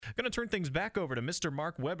Going to turn things back over to Mr.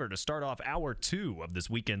 Mark Weber to start off hour 2 of this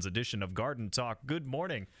weekend's edition of Garden Talk. Good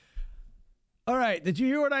morning. All right. Did you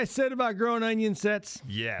hear what I said about growing onion sets?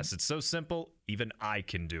 Yes, it's so simple. Even I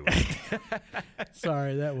can do it.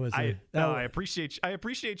 Sorry, that was. I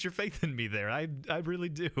appreciate your faith in me there. I really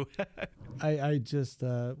do. I just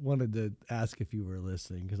wanted to ask if you were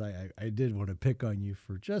listening because I did want to pick on you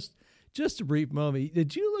for just a brief moment.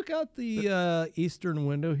 Did you look out the eastern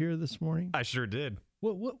window here this morning? I sure did.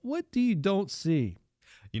 What do you don't see?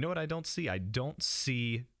 You know what I don't see? I don't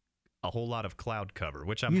see a whole lot of cloud cover,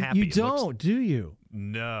 which I'm happy. You don't, do you?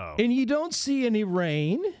 No. And you don't see any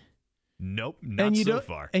rain? Nope, not so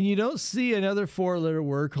far. And you don't see another 4-letter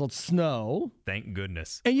word called snow. Thank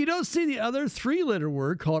goodness. And you don't see the other 3-letter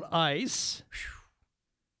word called ice.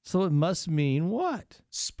 So it must mean what?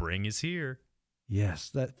 Spring is here. Yes,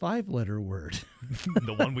 that 5-letter word.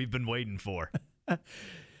 The one we've been waiting for.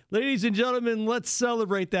 Ladies and gentlemen, let's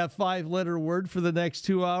celebrate that 5-letter word for the next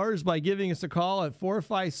 2 hours by giving us a call at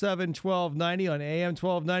 457-1290 on AM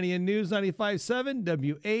 1290 and News 95.7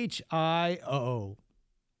 WHIO.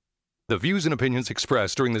 The views and opinions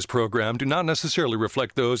expressed during this program do not necessarily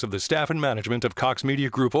reflect those of the staff and management of Cox Media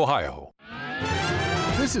Group, Ohio.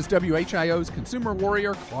 This is WHIO's consumer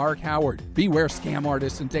warrior, Clark Howard. Beware scam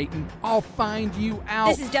artists in Dayton. I'll find you out.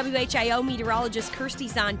 This is WHIO meteorologist Kirsty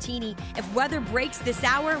Zontini. If weather breaks this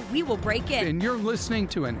hour, we will break it. And you're listening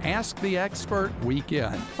to an Ask the Expert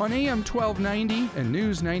weekend on AM 1290 and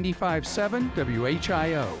News 95.7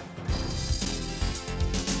 WHIO.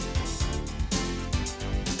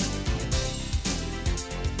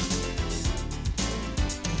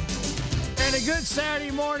 And a good Saturday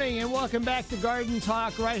morning, and welcome back to Garden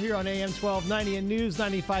Talk right here on AM 1290 and News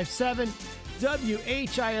 95.7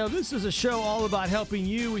 WHIO. This is a show all about helping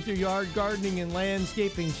you with your yard gardening and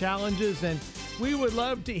landscaping challenges, and we would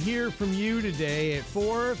love to hear from you today at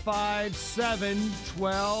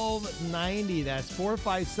 457-1290. That's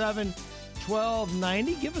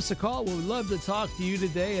 457-1290. Give us a call. We would love to talk to you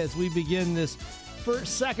today as we begin this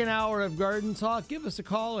second hour of Garden Talk. Give us a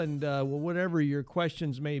call and whatever your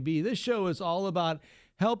questions may be. This show is all about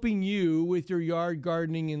helping you with your yard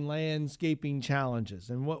gardening and landscaping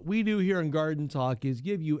challenges. And what we do here on Garden Talk is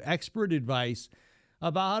give you expert advice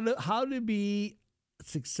about how to be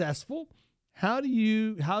successful, how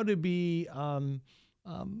to be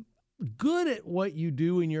good at what you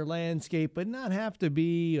do in your landscape, but not have to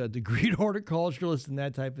be a degreed horticulturalist and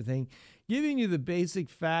that type of thing. Giving you the basic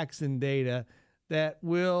facts and data that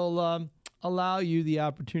will allow you the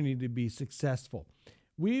opportunity to be successful.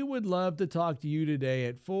 We would love to talk to you today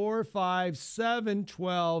at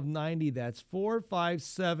 457-1290. That's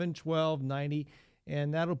 457-1290.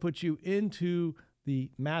 And that'll put you into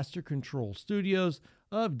the Master Control Studios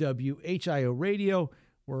of WHIO Radio,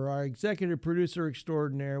 where our executive producer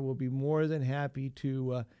extraordinaire will be more than happy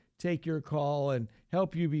to take your call and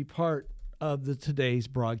help you be part of today's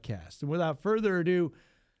broadcast. And without further ado,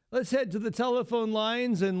 let's head to the telephone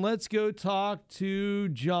lines and let's go talk to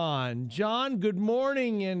John. John, good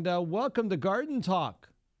morning and welcome to Garden Talk.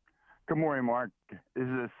 Good morning, Mark. This is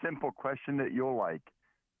a simple question that you'll like.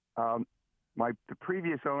 The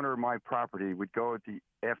previous owner of my property would go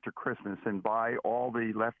after Christmas and buy all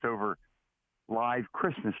the leftover live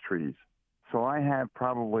Christmas trees. So I have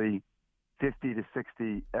probably 50 to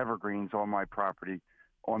 60 evergreens on my property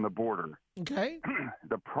on the border. Okay.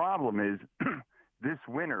 The problem is this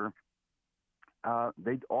winter,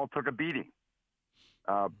 they all took a beating.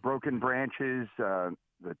 Broken branches, the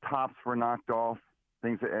tops were knocked off,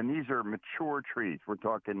 and these are mature trees. We're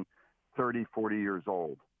talking 30, 40 years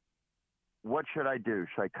old. What should I do?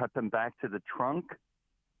 Should I cut them back to the trunk,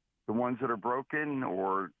 the ones that are broken,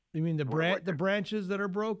 or... You mean the branches that are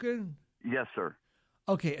broken? Yes, sir.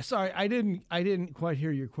 Okay, sorry, I didn't quite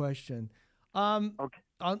hear your question. Okay.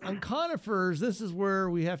 On conifers, this is where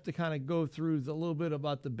we have to kind of go through a little bit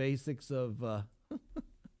about the basics of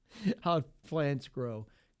how plants grow.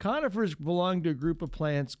 Conifers belong to a group of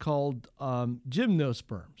plants called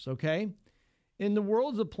gymnosperms, okay? In the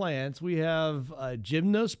worlds of plants, we have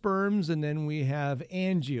gymnosperms and then we have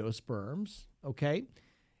angiosperms, okay?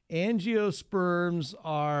 Angiosperms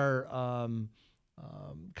are...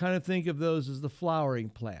 kind of think of those as the flowering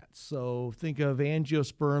plants. So think of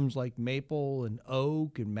angiosperms like maple and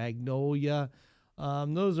oak and magnolia.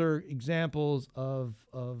 Those are examples of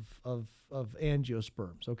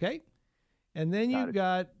angiosperms, okay? And then you've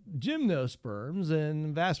got gymnosperms, and the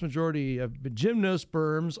vast majority of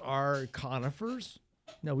gymnosperms are conifers.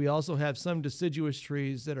 Now, we also have some deciduous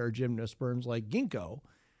trees that are gymnosperms like ginkgo,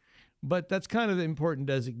 but that's kind of the important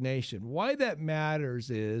designation. Why that matters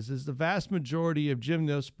is the vast majority of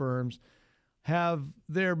gymnosperms have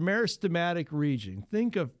their meristematic region.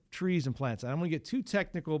 Think of trees and plants. I don't want to get too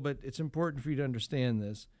technical, but it's important for you to understand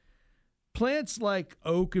this. Plants like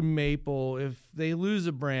oak and maple, if they lose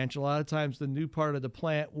a branch, a lot of times the new part of the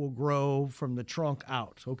plant will grow from the trunk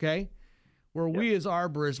out, okay? Where we as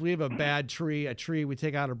arborists, we have a bad tree, we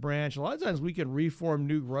take out a branch. A lot of times we can reform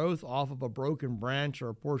new growth off of a broken branch or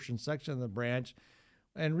a portion section of the branch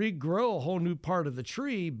and regrow a whole new part of the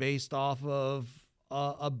tree based off of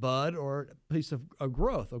a bud or a piece of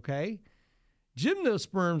growth, okay?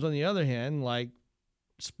 Gymnosperms, on the other hand, like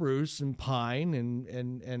spruce and pine and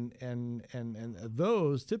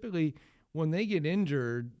those, typically when they get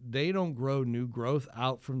injured, they don't grow new growth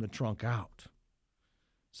out from the trunk out.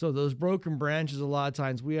 So those broken branches, a lot of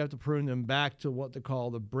times we have to prune them back to what they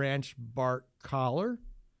call the branch bark collar.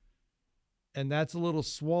 And that's a little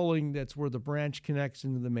swelling. That's where the branch connects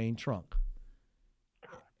into the main trunk.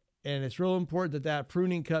 And it's real important that that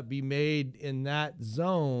pruning cut be made in that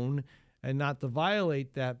zone and not to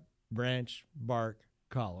violate that branch bark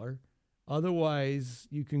collar. Otherwise,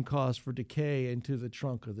 you can cause for decay into the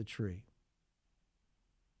trunk of the tree.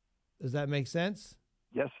 Does that make sense?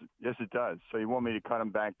 Yes, it does. So you want me to cut them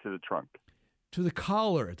back to the trunk? To the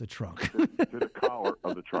collar at the trunk. to the collar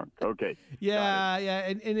of the trunk. Okay. Yeah.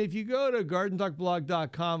 And if you go to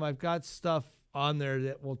gardentalkblog.com, I've got stuff on there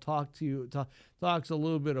that will talks a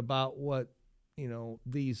little bit about what,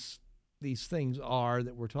 these things are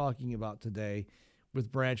that we're talking about today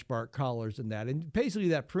with branch bark collars and that. And basically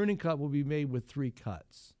that pruning cut will be made with 3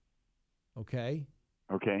 cuts. Okay?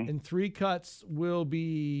 Okay. And 3 cuts will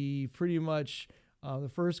be pretty much, the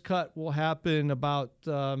first cut will happen about,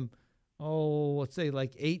 let's say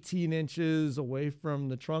like 18 inches away from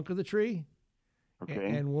the trunk of the tree.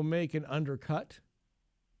 Okay. And we'll make an undercut.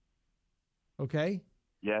 Okay?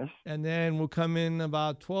 Yes. And then we'll come in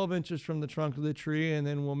about 12 inches from the trunk of the tree, and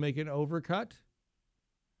then we'll make an overcut.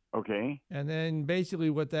 Okay. And then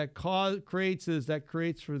basically what that creates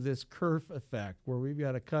for this kerf effect where we've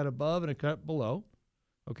got a cut above and a cut below.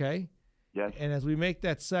 Okay? Yes. And as we make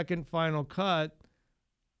that second final cut,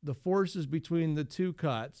 the forces between the 2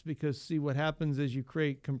 cuts, because see what happens is you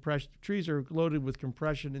create compression. Trees are loaded with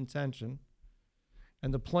compression and tension.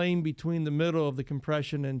 And the plane between the middle of the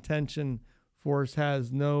compression and tension force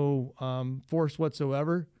has no force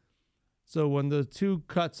whatsoever. So when the 2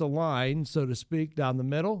 cuts align, so to speak, down the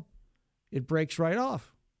middle, it breaks right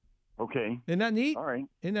off. Okay. Isn't that neat? All right.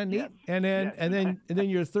 Isn't that neat? Yes. And then Yes. and then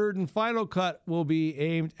your third and final cut will be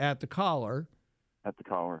aimed at the collar. At the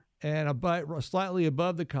collar. And slightly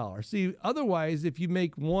above the collar. See, otherwise, if you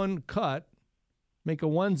make one cut, make a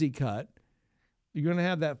onesie cut, you're going to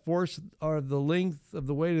have that force or the length of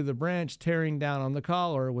the weight of the branch tearing down on the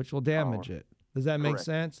collar, which will damage it. Does that make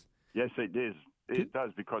sense? Yes, it is. It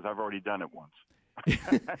does because I've already done it once.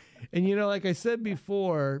 And, like I said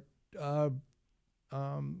before,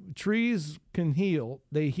 trees can heal.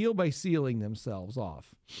 They heal by sealing themselves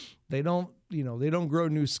off. They don't grow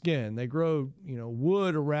new skin. They grow,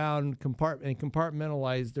 wood around and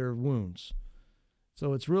compartmentalize their wounds.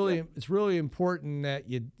 So it's really important that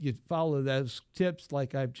you follow those tips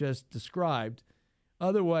like I've just described.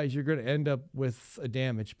 Otherwise, you're going to end up with a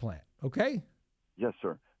damaged plant. Okay? Yes,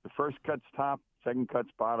 sir. The first cut's top, second cut's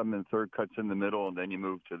bottom, and third cut's in the middle, and then you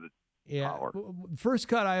move to the collar. First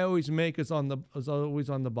cut I always make is always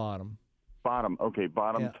on the bottom. Bottom. Okay,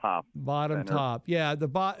 bottom, top. Bottom, center. top. Yeah,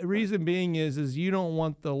 the reason being is you don't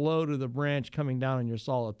want the load of the branch coming down on your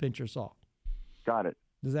saw, a pincher saw. Got it.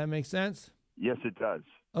 Does that make sense? Yes, it does.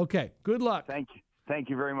 Okay, good luck. Thank you. Thank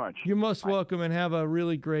you very much. You're most welcome, and have a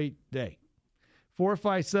really great day.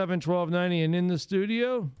 457-1290, and in the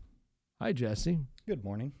studio, hi, Jesse. Good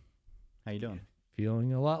morning. How you doing?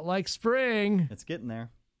 Feeling a lot like spring. It's getting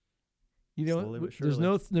there. Slowly but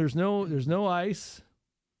surely. There's no ice.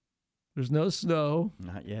 There's no snow.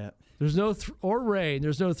 Not yet. There's no or rain.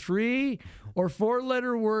 There's no 3 or 4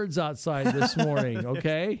 letter words outside this morning.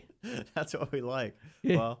 Okay. That's what we like.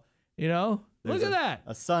 Yeah. Well, look at that.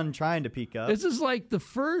 A sun trying to peek up. This is like the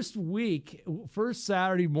first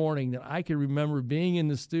Saturday morning that I can remember being in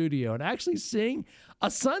the studio and actually seeing a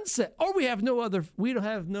sunset. Oh, we don't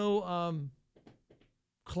have no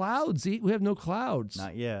clouds. We have no clouds.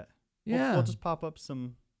 Not yet. Yeah. We'll just pop up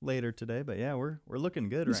some later today, but yeah, we're looking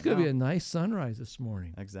good right now. It's going to be a nice sunrise this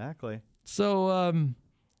morning. Exactly. So,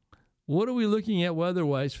 what are we looking at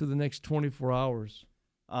weather-wise for the next 24 hours?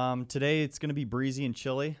 Today it's going to be breezy and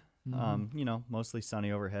chilly. Mm-hmm. Mostly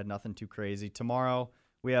sunny overhead, nothing too crazy. Tomorrow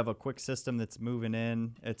we have a quick system that's moving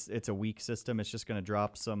in. It's a weak system. It's just going to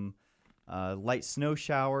drop some light snow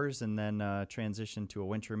showers and then transition to a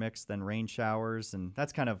winter mix, then rain showers, and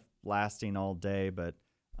that's kind of lasting all day. But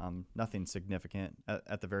Nothing significant.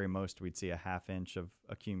 At the very most, we'd see a half inch of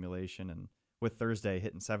accumulation. And with Thursday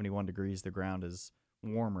hitting 71 degrees, the ground is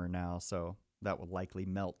warmer now, so that will likely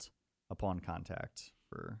melt upon contact.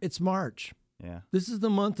 It's March. Yeah. This is the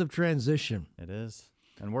month of transition. It is.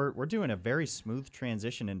 And we're doing a very smooth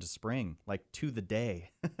transition into spring, like to the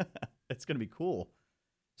day. It's going to be cool.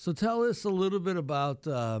 So tell us a little bit about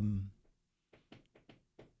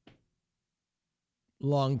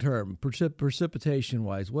long-term,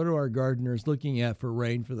 precipitation-wise. What are our gardeners looking at for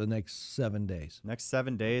rain for the next 7 days? Next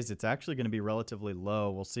 7 days, it's actually going to be relatively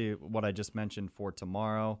low. We'll see what I just mentioned for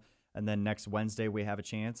tomorrow. And then next Wednesday, we have a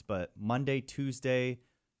chance. But Monday, Tuesday,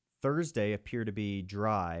 Thursday appear to be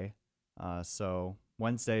dry. So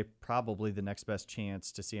Wednesday, probably the next best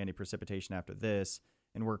chance to see any precipitation after this.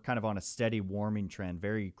 And we're kind of on a steady warming trend,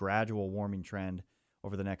 very gradual warming trend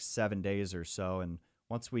over the next 7 days or so. And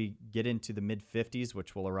once we get into the mid-50s,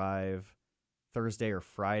 which will arrive Thursday or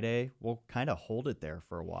Friday, we'll kind of hold it there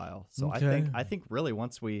for a while. So Okay. I think really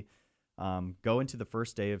once we go into the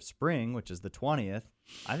first day of spring, which is the 20th,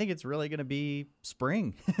 I think it's really going to be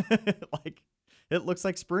spring. Like, it looks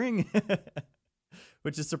like spring,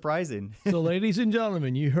 which is surprising. So, ladies and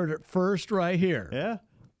gentlemen, you heard it first right here. Yeah.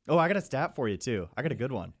 Oh, I got a stat for you, too. I got a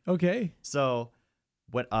good one. Okay. So,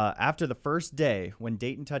 after the first day, when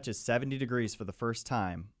Dayton touches 70 degrees for the first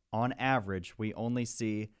time, on average, we only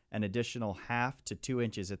see an additional 1/2 to 2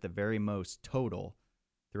 inches at the very most total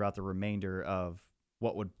throughout the remainder of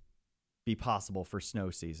what would be possible for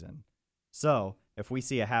snow season. So if we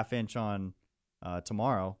see a 1/2 inch on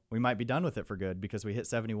tomorrow, we might be done with it for good because we hit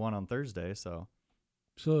 71 on Thursday. So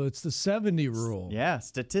it's the 70 rule. yeah,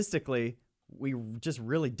 statistically, we just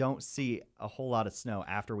really don't see a whole lot of snow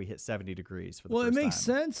after we hit 70 degrees for the Well, first it makes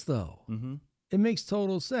time. sense, though. Mm-hmm. It makes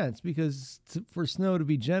total sense because for snow to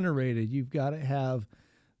be generated, you've got to have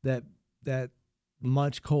that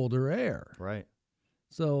much colder air. Right.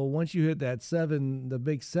 So once you hit the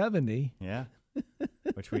big 70, Yeah.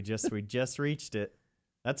 Which we just reached it.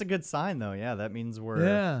 That's a good sign, though. Yeah, that means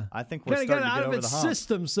I think we're kind of starting got to out get of over its the hump.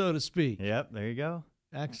 system, so to speak. Yep, there you go.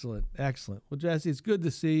 Excellent. Well, Jesse, it's good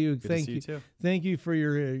to see you. Good Thank to see you too. Thank you for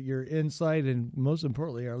your insight, and most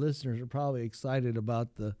importantly, our listeners are probably excited about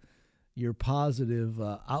your positive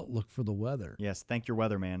outlook for the weather. Yes, thank your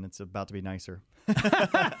weatherman. It's about to be nicer.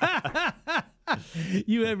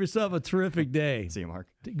 You have yourself a terrific day. See you, Mark.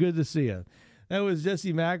 Good to see you. That was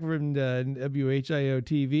Jesse Mack from WHIO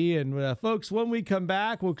TV. And folks, when we come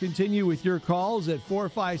back, we'll continue with your calls at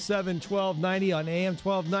 457-1290 on AM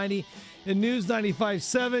 1290 and News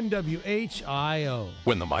 95.7 WHIO.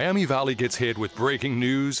 When the Miami Valley gets hit with breaking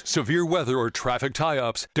news, severe weather, or traffic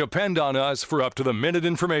tie-ups, depend on us for up-to-the-minute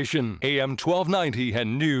information. AM 1290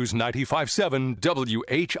 and News 95.7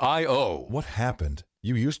 WHIO. What happened?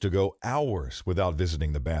 You used to go hours without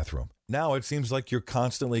visiting the bathroom. Now it seems like you're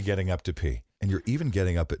constantly getting up to pee, and you're even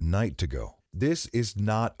getting up at night to go. This is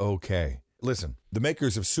not okay. Listen, the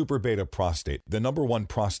makers of Super Beta Prostate, the #1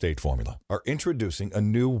 prostate formula, are introducing a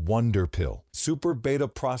new wonder pill, Super Beta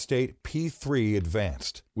Prostate P3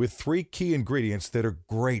 Advanced, with 3 key ingredients that are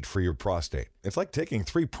great for your prostate. It's like taking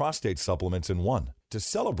 3 prostate supplements in one. To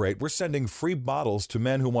celebrate, we're sending free bottles to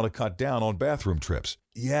men who want to cut down on bathroom trips.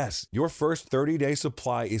 Yes, your first 30-day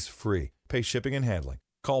supply is free. Pay shipping and handling.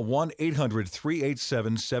 Call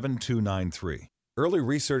 1-800-387-7293. Early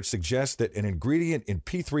research suggests that an ingredient in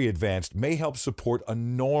P3 Advanced may help support a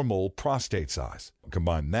normal prostate size.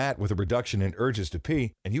 Combine that with a reduction in urges to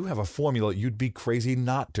pee, and you have a formula you'd be crazy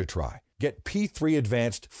not to try. Get P3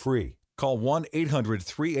 Advanced free. Call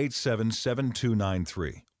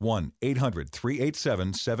 1-800-387-7293.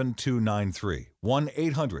 1-800-387-7293.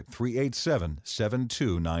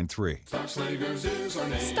 1-800-387-7293.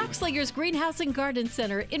 Stockslager's Greenhouse and Garden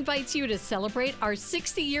Center invites you to celebrate our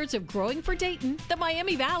 60 years of growing for Dayton, the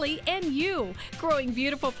Miami Valley, and you. Growing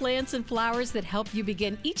beautiful plants and flowers that help you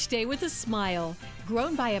begin each day with a smile.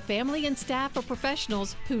 Grown by a family and staff of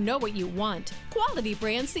professionals who know what you want. Quality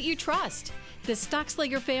brands that you trust. The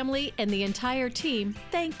Stockslager family and the entire team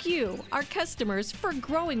thank you, our customers, for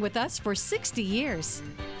growing with us for 60 years.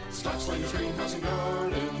 Stockslager's Greenhouse and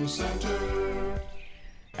Garden Center.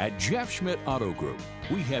 At Jeff Schmidt Auto Group,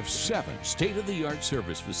 we have 7 state-of-the-art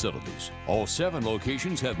service facilities. All 7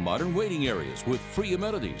 locations have modern waiting areas with free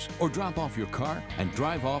amenities, or drop off your car and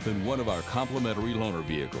drive off in one of our complimentary loaner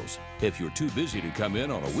vehicles. If you're too busy to come in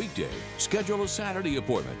on a weekday, schedule a Saturday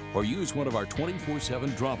appointment or use one of our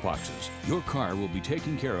 24/7 drop boxes. Your car will be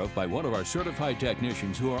taken care of by one of our certified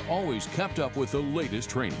technicians who are always kept up with the latest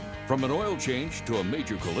training. From an oil change to a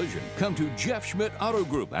major collision, come to Jeff Schmidt Auto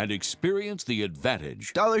Group and experience the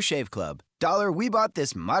advantage. Dollar Shave Club. Dollar, we bought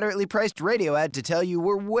this moderately priced radio ad to tell you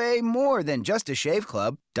we're way more than just a shave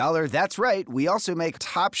club. Dollar, that's right. We also make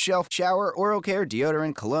top shelf shower, oral care,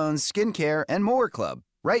 deodorant, colognes, skincare, and more club.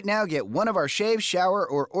 Right now, get one of our shave, shower,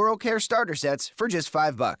 or oral care starter sets for just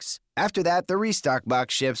 $5. After that, the restock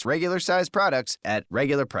box ships regular size products at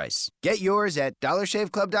regular price. Get yours at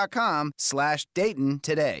dollarshaveclub.com/Dayton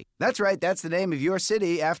today. That's right. That's the name of your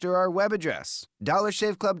city after our web address.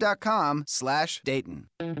 dollarshaveclub.com/Dayton.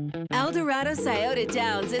 El Dorado Scioto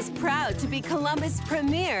Downs is proud to be Columbus'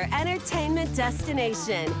 premier entertainment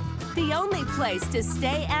destination. The only place to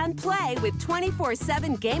stay and play with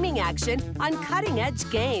 24/7 gaming action on cutting-edge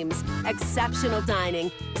games, exceptional dining,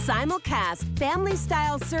 simulcast,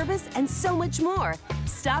 family-style service, and so much more.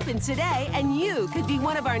 Stop in today and you could be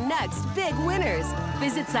one of our next big winners.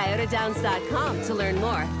 Visit sciotadowns.com to learn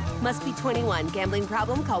more. Must be 21. Gambling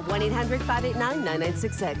problem? Call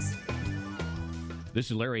 1-800-589-9966. This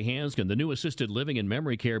is Larry Hanskin. The new assisted living and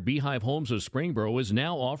memory care Beehive Homes of Springboro is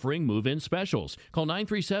now offering move-in specials. Call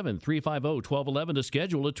 937-350-1211 to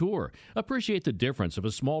schedule a tour. Appreciate the difference of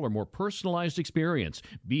a smaller, more personalized experience.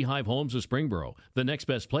 Beehive Homes of Springboro, the next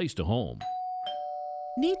best place to home.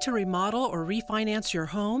 Need to remodel or refinance your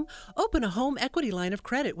home? Open a home equity line of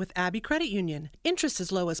credit with Abbey Credit Union. Interest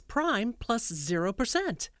as low as prime plus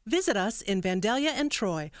 0%. Visit us in Vandalia and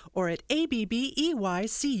Troy or at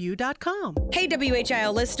abbeycu.com. Hey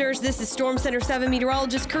WHIO listeners, this is Storm Center 7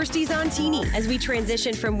 meteorologist Kirsty Zontini. As we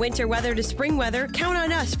transition from winter weather to spring weather, count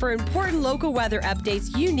on us for important local weather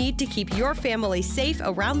updates you need to keep your family safe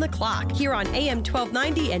around the clock. Here on AM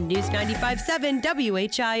 1290 and News 95.7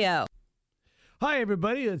 WHIO. Hi,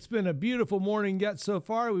 everybody. It's been a beautiful morning yet so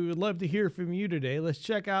far. We would love to hear from you today. Let's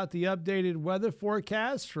check out the updated weather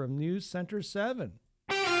forecast from News Center 7.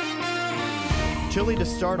 Chilly to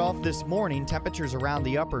start off this morning. Temperatures around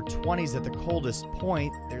the upper 20s at the coldest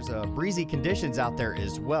point. There's breezy conditions out there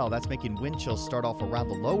as well. That's making wind chills start off around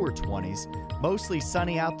the lower 20s. Mostly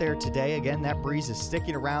sunny out there today. Again, that breeze is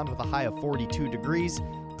sticking around with a high of 42 degrees.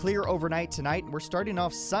 Clear overnight tonight. We're starting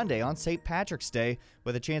off Sunday on St. Patrick's Day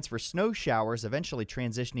with a chance for snow showers, eventually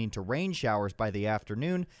transitioning to rain showers by the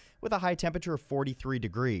afternoon with a high temperature of 43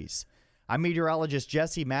 degrees. I'm meteorologist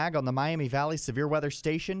Jesse Mag on the Miami Valley Severe Weather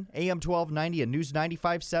Station, AM 1290 and News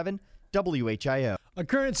 95.7 WHIO. A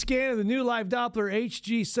current scan of the new live Doppler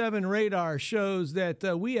HG7 radar shows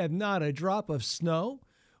that we have not a drop of snow.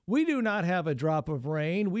 We do not have a drop of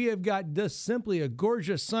rain. We have got just simply a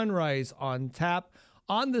gorgeous sunrise on tap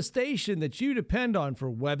on the station that you depend on for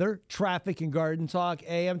weather, traffic, and garden talk.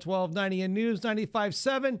 AM 1290 and News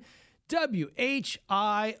 95.7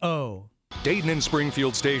 WHIO. Dayton and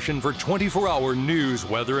Springfield station for 24-hour news,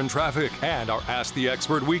 weather, and traffic, and our Ask the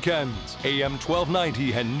Expert weekends. AM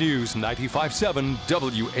 1290 and News 95.7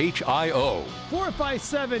 WHIO.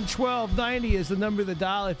 457-1290 is the number to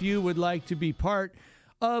dial if you would like to be part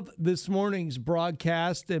of this morning's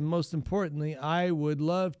broadcast. And most importantly, I would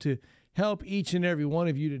love to help each and every one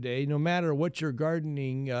of you today, no matter what your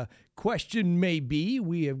gardening question may be.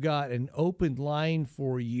 We have got an open line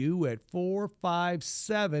for you at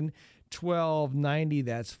 457-1290.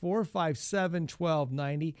 That's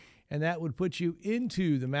 457-1290. And that would put you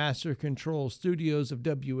into the Master Control Studios of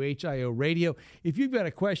WHIO Radio. If you've got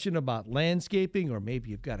a question about landscaping, or maybe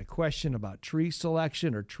you've got a question about tree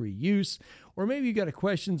selection or tree use, or maybe you've got a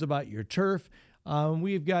questions about your turf,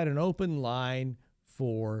 we've got an open line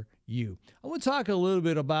for you. I want to talk a little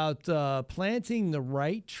bit about planting the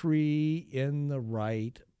right tree in the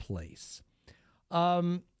right place.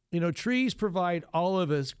 Trees provide all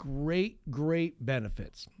of us great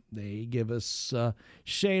benefits. They give us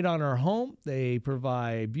shade on our home. They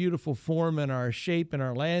provide beautiful form in our shape and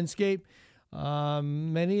our landscape,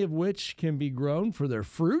 many of which can be grown for their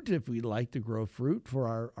fruit if we like to grow fruit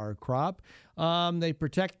for our crop. They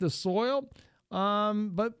protect the soil.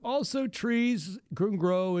 But also trees can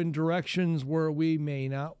grow in directions where we may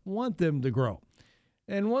not want them to grow.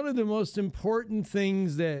 And one of the most important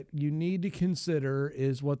things that you need to consider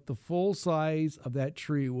is what the full size of that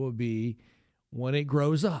tree will be when it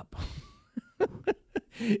grows up.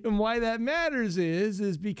 And why that matters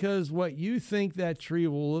is because what you think that tree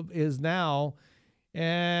is now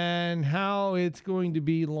and how it's going to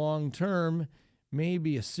be long term may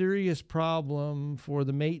be a serious problem for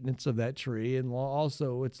the maintenance of that tree and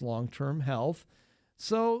also its long-term health.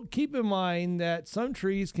 So keep in mind that some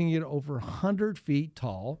trees can get over 100 feet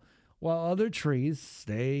tall, while other trees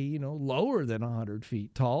stay, lower than 100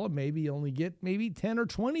 feet tall and maybe only get 10 or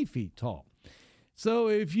 20 feet tall. So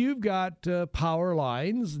if you've got power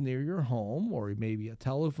lines near your home, or maybe a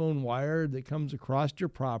telephone wire that comes across your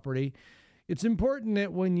property, it's important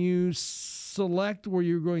that when you select where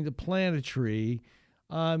you're going to plant a tree,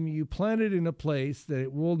 you plant it in a place that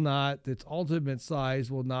it will not, its ultimate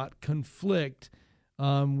size will not conflict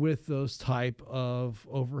with those type of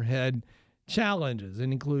overhead challenges,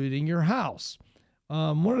 and including your house.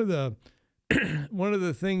 One of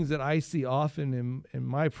the things that I see often in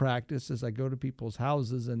my practice as I go to people's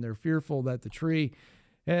houses and they're fearful that the tree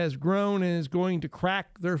has grown and is going to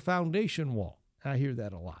crack their foundation wall. I hear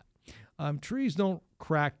that a lot. Trees don't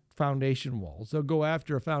crack foundation walls. They'll go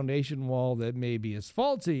after a foundation wall that maybe is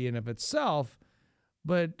faulty in of itself,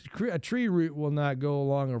 but a tree root will not go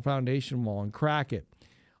along a foundation wall and crack it.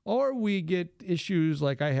 Or we get issues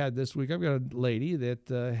like I had this week. I've got a lady that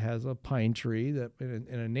has a pine tree that in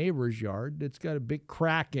a neighbor's yard that's got a big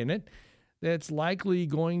crack in it that's likely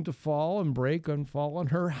going to fall and break and fall on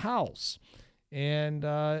her house. And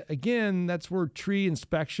again, that's where tree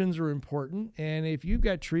inspections are important. And if you've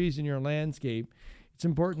got trees in your landscape, it's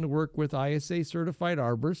important to work with ISA certified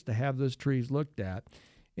arborists to have those trees looked at.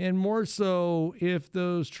 And more so, if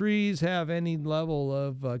those trees have any level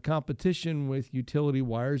of competition with utility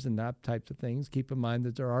wires and that types of things, keep in mind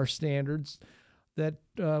that there are standards that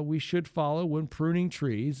we should follow when pruning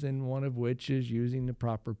trees, and one of which is using the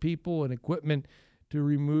proper people and equipment to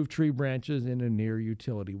remove tree branches in a near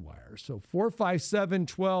utility wire. So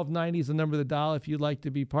 457-1290 is the number of the dial if you'd like to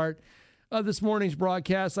be part of this morning's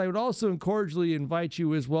broadcast. I would also cordially invite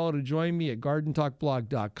you as well to join me at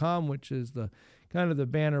gardentalkblog.com, which is the kind of the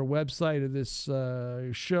banner website of this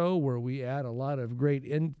show, where we add a lot of great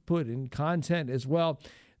input and content as well.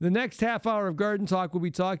 The next half hour of Garden Talk, we'll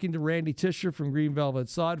be talking to Randy Tisher from Green Velvet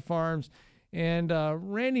Sod Farms. And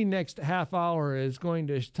Randy, next half hour, is going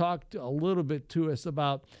to talk a little bit to us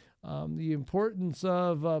about the importance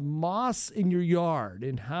of moss in your yard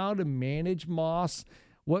and how to manage moss,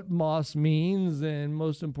 what moss means, and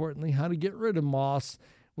most importantly, how to get rid of moss.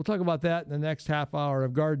 We'll talk about that in the next half hour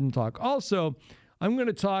of Garden Talk. Also, I'm going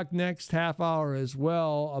to talk next half hour as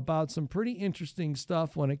well about some pretty interesting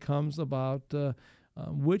stuff when it comes about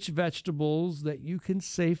which vegetables that you can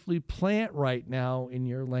safely plant right now in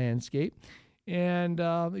your landscape. And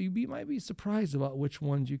you might be surprised about which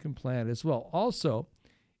ones you can plant as well. Also,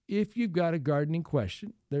 if you've got a gardening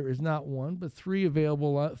question, there is not one, but 3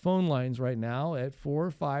 available phone lines right now at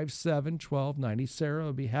 457-1290. Sarah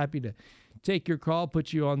will be happy to take your call,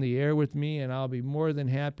 put you on the air with me, and I'll be more than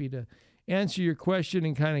happy to answer your question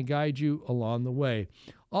and kind of guide you along the way.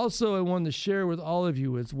 Also, I wanted to share with all of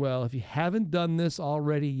you as well, if you haven't done this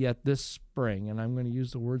already yet this spring, and I'm going to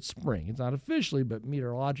use the word spring, it's not officially, but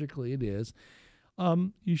meteorologically it is,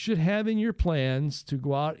 you should have in your plans to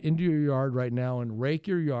go out into your yard right now and rake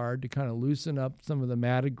your yard to kind of loosen up some of the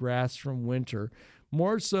matted grass from winter.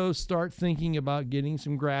 More so, start thinking about getting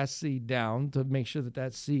some grass seed down to make sure that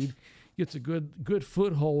that seed gets a good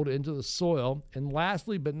foothold into the soil. And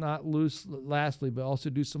lastly, but also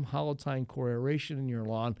do some hollow tine core aeration in your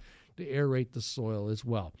lawn to aerate the soil as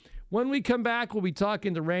well. When we come back, we'll be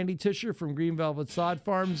talking to Randy Tisher from Green Velvet Sod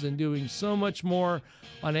Farms and doing so much more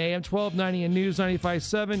on AM 1290 and News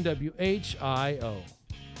 95.7 WHIO.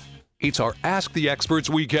 It's our Ask the Experts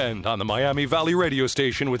weekend on the Miami Valley radio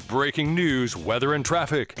station with breaking news, weather, and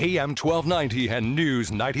traffic. AM 1290 and News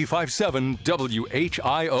 95.7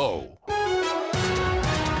 WHIO.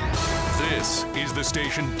 This is the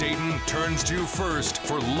station Dayton turns to first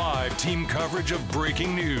for live team coverage of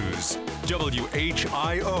breaking news.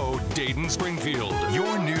 WHIO Dayton Springfield.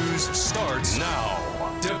 Your news starts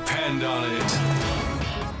now. Depend on it.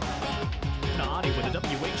 With a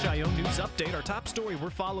WHIO news update, our top story we're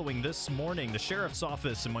following this morning, the sheriff's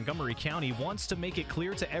office in Montgomery County wants to make it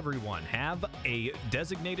clear to everyone, have a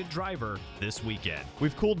designated driver this weekend.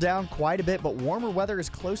 We've cooled down quite a bit, but warmer weather is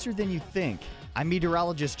closer than you think. I'm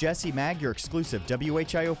meteorologist Jesse Mag. Your exclusive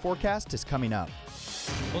WHIO forecast is coming up.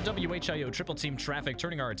 Well, WHIO Triple Team Traffic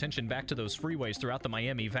turning our attention back to those freeways throughout the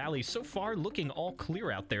Miami Valley. So far, looking all clear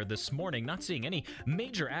out there this morning. Not seeing any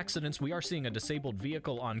major accidents. We are seeing a disabled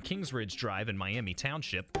vehicle on Kings Ridge Drive in Miami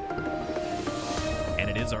Township. And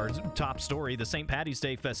it is our top story. The St. Paddy's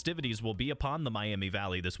Day festivities will be upon the Miami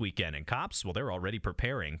Valley this weekend. And cops, well, they're already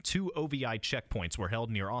preparing. 2 OVI checkpoints were held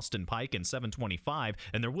near Austin Pike and 725,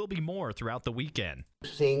 and there will be more throughout the weekend.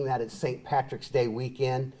 Seeing that it's St. Patrick's Day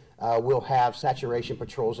weekend, we'll have saturation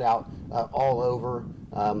patrols out all over.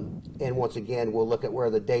 And once again, we'll look at where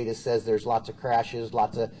the data says there's lots of crashes,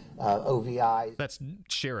 lots of OVIs. That's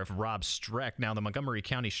Sheriff Rob Streck. Now, the Montgomery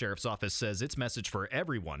County Sheriff's Office says its message for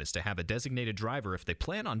everyone is to have a designated driver if they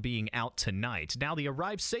plan on being out tonight. Now, the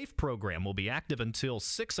Arrive Safe program will be active until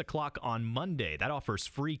 6 o'clock on Monday. That offers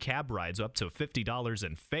free cab rides up to $50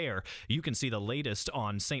 in fare. You can see the latest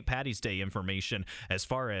on St. Patty's Day information as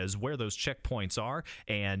far as where those checkpoints are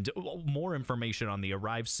and more information on the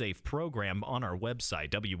Arrive Safe program on our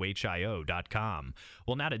website, WHIO.com.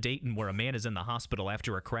 Well, now to Dayton, where a man is in the hospital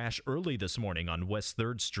after a crash early this morning on West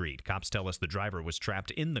 3rd Street. Cops tell us the driver was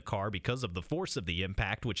trapped in the car because of the force of the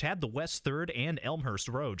impact, which had the West 3rd and Elmhurst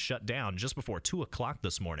Road shut down just before 2 o'clock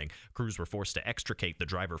this morning. Crews were forced to extricate the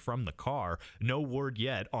driver from the car. No word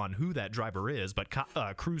yet on who that driver is, but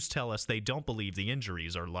crews tell us they don't believe the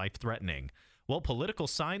injuries are life-threatening. Well, political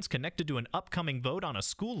signs connected to an upcoming vote on a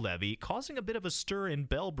school levy causing a bit of a stir in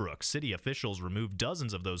Bellbrook. City officials removed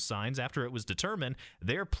dozens of those signs after it was determined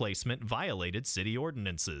their placement violated city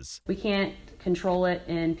ordinances. We can't control it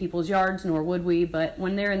in people's yards, nor would we, but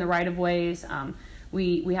when they're in the right-of-ways,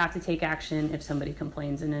 we have to take action if somebody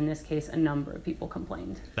complains, and in this case, a number of people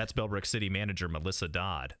complained. That's Bellbrook City Manager Melissa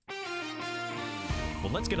Dodd.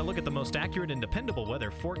 Well, let's get a look at the most accurate and dependable weather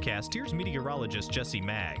forecast. Here's meteorologist Jesse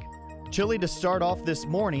Mag. Chilly to start off this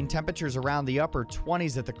morning. Temperatures around the upper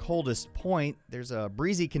 20s at the coldest point. There's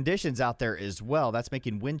breezy conditions out there as well. That's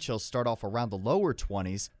making wind chills start off around the lower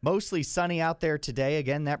 20s. Mostly sunny out there today.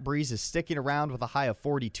 Again, that breeze is sticking around with a high of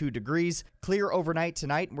 42 degrees. Clear overnight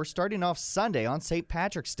tonight, and we're starting off Sunday on St.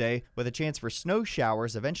 Patrick's Day with a chance for snow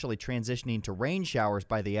showers, eventually transitioning to rain showers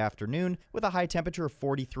by the afternoon with a high temperature of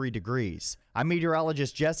 43 degrees. I'm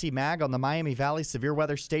meteorologist Jesse Mag on the Miami Valley Severe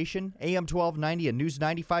Weather Station, AM 1290 and News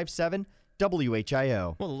 95.7.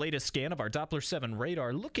 WHIO. Well, the latest scan of our Doppler 7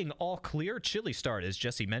 radar looking all clear. Chilly start, as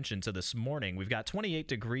Jesse mentioned, to this morning. We've got 28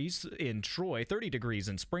 degrees in Troy, 30 degrees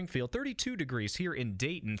in Springfield, 32 degrees here in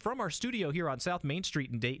Dayton. From our studio here on South Main Street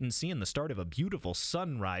in Dayton, seeing the start of a beautiful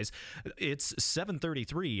sunrise. It's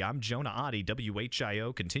 7:33. I'm Jonah Oddie,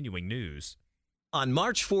 WHIO Continuing News. On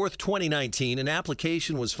March 4th, 2019, an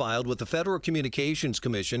application was filed with the Federal Communications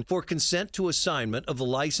Commission for consent to assignment of the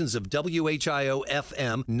license of WHIO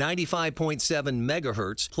FM 95.7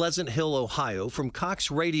 megahertz, Pleasant Hill, Ohio, from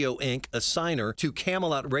Cox Radio, Inc., assigner, to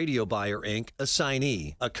Camelot Radio Buyer, Inc.,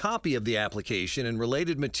 assignee. A copy of the application and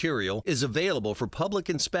related material is available for public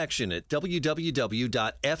inspection at www.fcc.gov.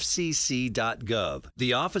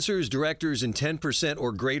 The officers, directors, and 10%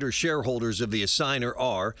 or greater shareholders of the assigner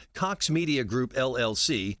are Cox Media Group,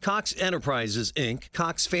 LLC, Cox Enterprises, Inc.,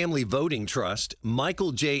 Cox Family Voting Trust,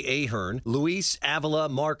 Michael J. Ahern, Luis Avila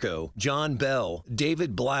Marco, John Bell,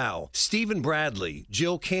 David Blau, Stephen Bradley,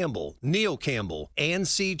 Jill Campbell, Neil Campbell, Ann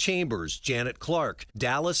C. Chambers, Janet Clark,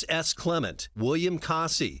 Dallas S. Clement, William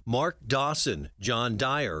Cossey, Mark Dawson, John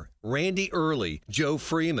Dyer, Randy Early, Joe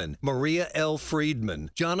Freeman, Maria L.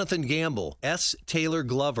 Friedman, Jonathan Gamble, S. Taylor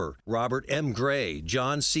Glover, Robert M. Gray,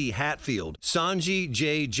 John C. Hatfield, Sanji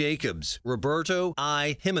J. Jacobs, Roberto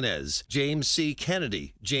I. Jimenez, James C.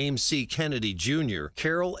 Kennedy, James C. Kennedy Jr.,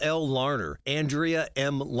 Carol L. Larner, Andrea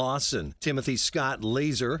M. Lawson, Timothy Scott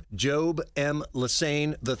Laser, Job M.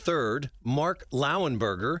 Lassane III, Mark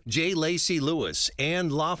Lauenberger, J. Lacey Lewis,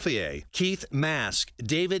 Ann Lafayette, Keith Mask,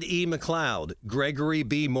 David E. McLeod, Gregory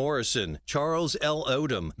B. Morrison, Charles L.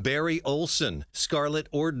 Odom, Barry Olson,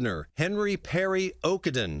 Scarlett Ordner, Henry Perry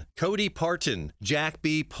Okaden, Cody Parton, Jack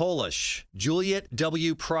B. Polish, Juliet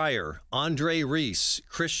W. Pryor, Andre Reese,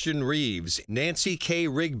 Christian Reeves, Nancy K.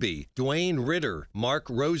 Rigby, Dwayne Ritter, Mark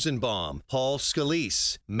Rosenbaum, Paul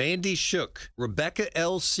Scalise, Mandy Shook, Rebecca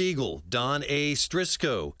L. Siegel, Don A.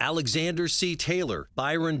 Strisco, Alexander C. Taylor,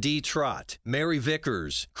 Byron D. Trott, Mary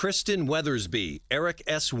Vickers, Kristen Weathersby, Eric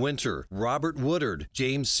S. Winter, Robert Woodard,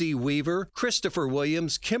 James C. Weaver, Christopher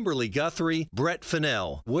Williams, Kimberly Guthrie, Brett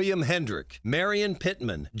Fennell, William Hendrick, Marion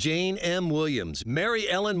Pittman, Jane M. Williams, Mary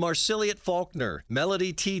Ellen Marcilliot Faulkner,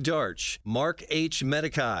 Melody T. Darch, Mark H.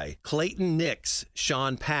 Medikai, Clayton Nix,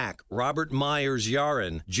 Sean Pack, Robert Myers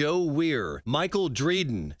Yarin, Joe Weir, Michael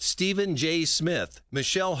Dreeden, Stephen J. Smith,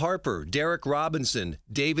 Michelle Harper, Derek Robinson,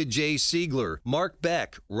 David J. Siegler, Mark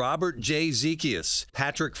Beck, Robert J. Zekias,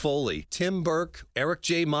 Patrick Foley, Tim Burke, Eric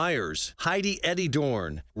J. Myers, Heidi Eddie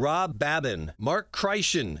Dorn, Rob Babin, Mark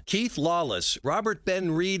Kreischen, Keith Lawless, Robert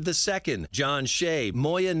Ben Reed II, John Shea,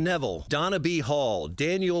 Moya Neville, Donna B. Hall,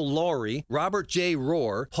 Daniel Laurie, Robert J.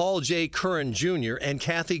 Rohr, Paul J. Curran Jr., and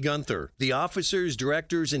Kathy Gunther. The officers,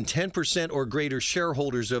 directors, and 10% or greater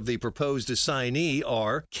shareholders of the proposed assignee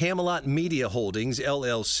are Camelot Media Holdings,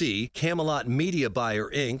 LLC, Camelot Media Buyer,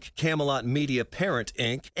 Inc., Camelot Media Parent,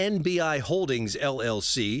 Inc., NBI Holdings,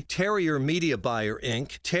 LLC, Terrier Media Buyer,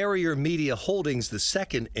 Inc., Terrier Media Holdings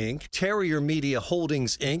II, Inc., Terrier Media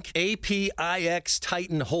Holdings, Inc., APIX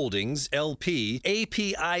Titan Holdings, LP,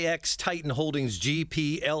 APIX Titan Holdings,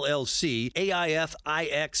 GP, LLC,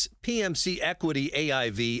 AIFIX PMC Equity,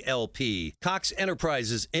 AIV, LP, Cox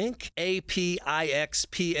Enterprises, Inc., APIX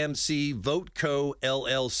PMC Vote Co.,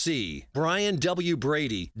 LLC, Brian W.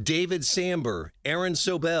 Brady, David Samber, Aaron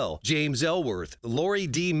Sobel, James Elworth, Lori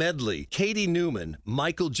D. Medley, Katie Newman,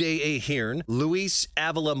 Michael J. Ahern, Luis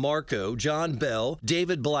Avila Marco, John Bell,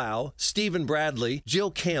 David Blau, Stephen Bradley,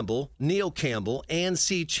 Jill Campbell, Neil Campbell, Ann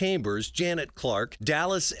C. Chambers, Janet Clark,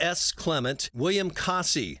 Dallas S. Clement, William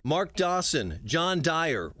Cossey, Mark Dawson, John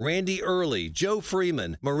Dyer, Randy Early, Joe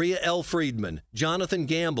Freeman, Maria L. Friedman, Jonathan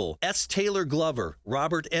Gamble, S. Taylor Glover,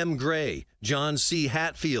 Robert M. Gray, John C.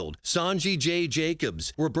 Hatfield, Sanji J.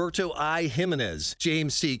 Jacobs, Roberto I. Jimenez,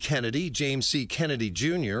 James C. Kennedy, James C. Kennedy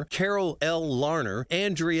Jr., Carol L. Larner,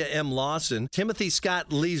 Andrea M. Lawson, Timothy Scott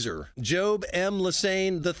Leeser, Job M.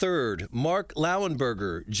 Lassane III, Mark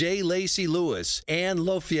Lauenberger, J. Lacey Lewis, Ann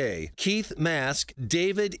Lofier, Keith Mask,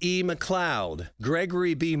 David E. McLeod,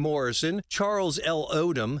 Gregory B. Morrison, Charles L.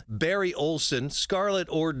 Odom, Barry Olson, Scarlett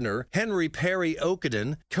Ordner, Henry Perry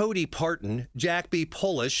Okaden, Cody Parton, Jack B.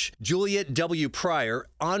 Polish, Juliet W. Pryor,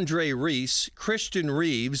 Andre Reese, Christian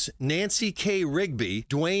Reeves, Nancy K. Rigby,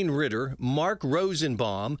 Dwayne Ritter, Mark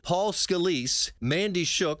Rosenbaum, Paul Scalise, Mandy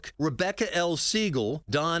Shook, Rebecca L. Siegel,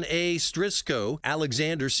 Don A. Strisco,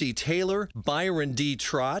 Alexander C. Taylor, Byron D.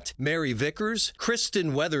 Trott, Mary Vickers,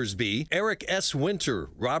 Kristen Weathersby, Eric S. Winter,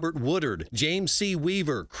 Robert Woodard, James C.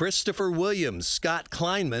 Weaver, Christopher Williams, Scott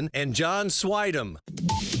Kleinman, and John Swidem.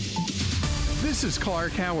 This is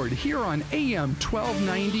Clark Howard here on AM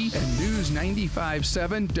 1290 and News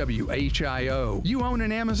 95.7 WHIO. You own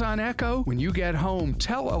an Amazon Echo? When you get home,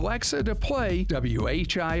 tell Alexa to play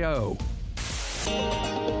WHIO.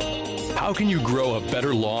 How can you grow a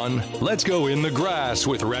better lawn? Let's go in the grass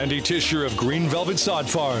with Randy Tisher of Green Velvet Sod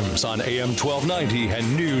Farms on AM 1290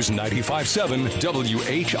 and News 95.7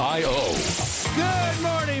 WHIO. Good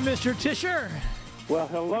morning, Mr. Tisher. Well,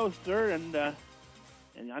 hello, sir, and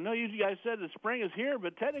I know you guys said the spring is here,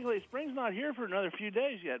 but technically spring's not here for another few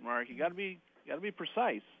days yet, Mark. You got to be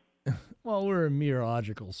precise. Well, we're a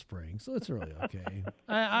meteorological spring, so it's really okay.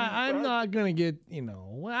 I'm not gonna get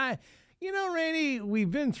Randy.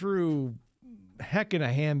 We've been through heck in a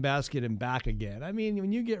handbasket and back again. I mean,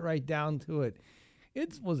 when you get right down to it,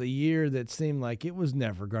 it was a year that seemed like it was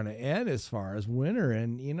never going to end as far as winter,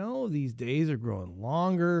 and these days are growing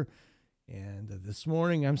longer. And this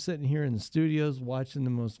morning, I'm sitting here in the studios watching the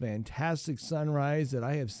most fantastic sunrise that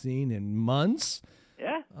I have seen in months.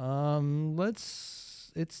 Yeah.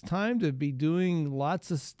 It's time to be doing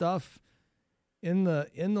lots of stuff in the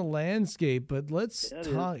landscape, but let's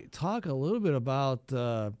talk a little bit about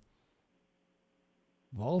of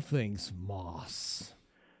all things moss.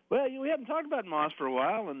 Well, we haven't talked about moss for a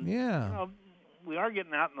while, and we are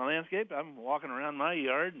getting out in the landscape. I'm walking around my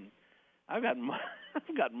yard, and I've got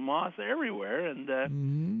moss everywhere, and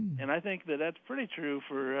I think that's pretty true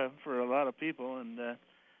for a lot of people. And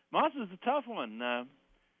moss is a tough one.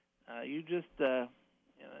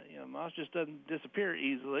 Moss just doesn't disappear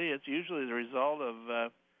easily. It's usually the result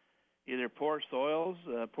of either poor soils,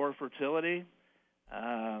 poor fertility,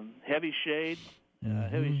 heavy shade.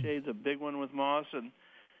 Heavy shade's a big one with moss,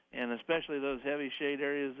 and especially those heavy shade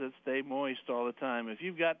areas that stay moist all the time. If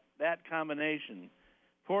you've got that combination,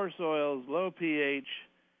 poor soils, low pH,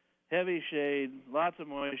 heavy shade, lots of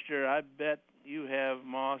moisture, I bet you have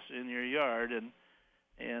moss in your yard.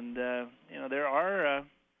 And there are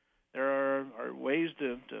ways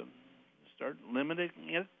to start limiting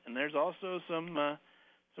it. And there's also some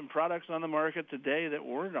products on the market today that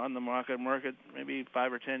weren't on the market maybe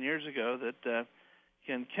 5 or 10 years ago that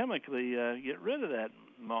can chemically get rid of that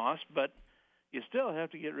moss, but you still have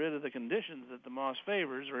to get rid of the conditions that the moss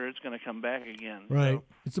favors, or it's going to come back again. Right. So,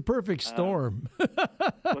 it's a perfect storm.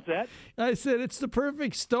 What's that? I said it's the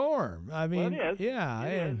perfect storm. I mean, well, it is. Yeah.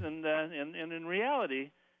 It is. And in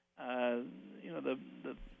reality, the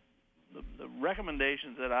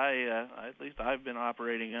recommendations that at least I've been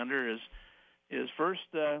operating under is first,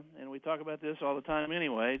 and we talk about this all the time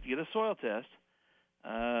anyway, get a soil test.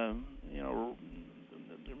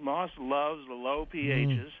 moss loves the low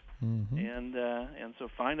pHs, Mm-hmm. and so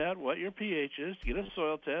find out what your pH is. Get a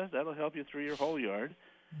soil test. That'll help you through your whole yard.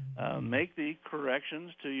 Make the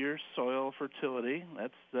corrections to your soil fertility.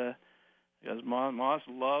 That's because moss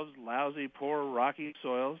loves lousy, poor, rocky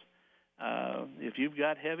soils. If you've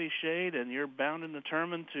got heavy shade and you're bound and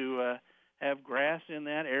determined to have grass in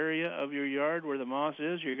that area of your yard where the moss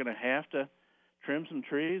is, you're going to have to trim some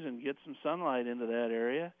trees and get some sunlight into that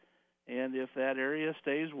area. And if that area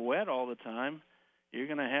stays wet all the time, you're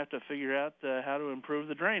going to have to figure out how to improve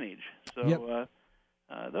the drainage. So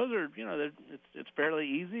those are, it's fairly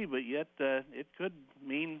easy, but yet it could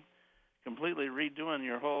mean completely redoing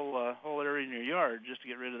your whole area in your yard just to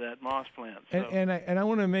get rid of that moss plant. So. And I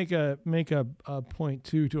want to make a point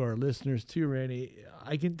too to our listeners too, Randy.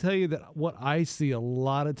 I can tell you that what I see a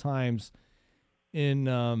lot of times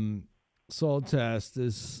in soil tests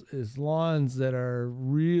is lawns that are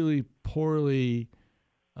really poorly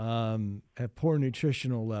have poor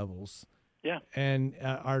nutritional levels. Yeah, and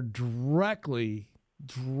are directly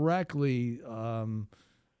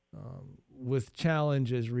with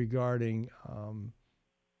challenges regarding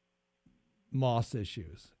moss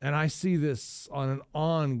issues. And I see this on an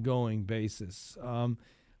ongoing basis.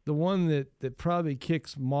 The one that probably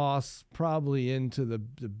kicks moss probably into the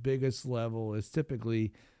biggest level is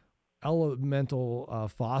typically elemental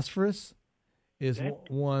phosphorus is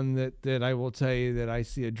one that I will tell you that I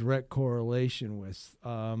see a direct correlation with,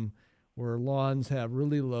 where lawns have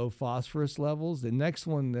really low phosphorus levels. The next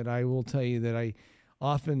one that I will tell you that I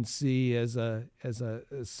often see as a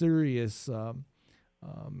serious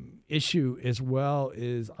issue as well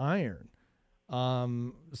is iron.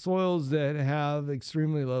 Soils that have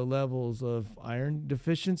extremely low levels of iron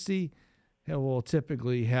deficiency will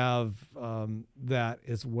typically have that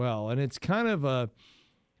as well. And it's kind of a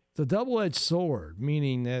double-edged sword,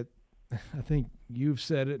 meaning that I think you've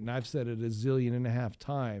said it and I've said it 1.5 zillion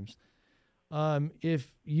times. If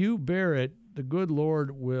you bear it, the good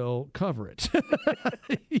Lord will cover it.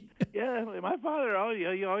 Yeah, my father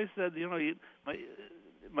always said,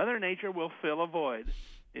 Mother Nature will fill a void.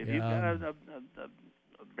 If you've got a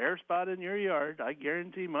bare spot in your yard, I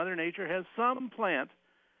guarantee Mother Nature has some plant,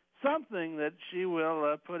 something that she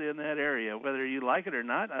will put in that area. Whether you like it or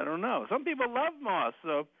not, I don't know. Some people love moss,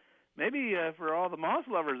 so maybe for all the moss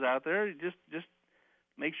lovers out there, just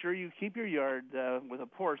make sure you keep your yard with a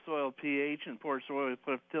poor soil pH and poor soil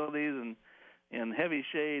fertilities and heavy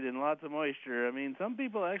shade and lots of moisture. I mean, some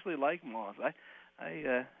people actually like moss.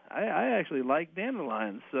 I actually like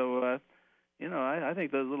dandelions, so I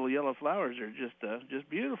think those little yellow flowers are just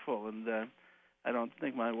beautiful. And I don't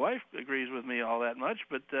think my wife agrees with me all that much,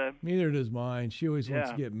 but neither does mine. She always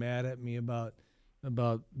wants to get mad at me about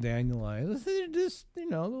dandelions. They're just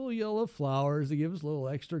little yellow flowers. They give us a little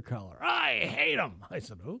extra color. I hate them. I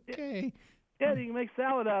said okay. Yeah, you can make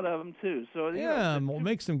salad out of them too. So we'll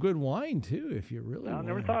make some good wine too if you really. I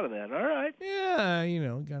never thought of that. All right.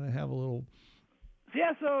 Yeah, gotta have a little.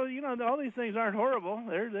 Yeah, so all these things aren't horrible.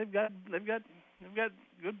 They've got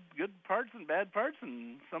good parts and bad parts,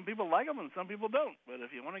 and some people like them and some people don't. But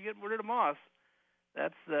if you want to get rid of moss,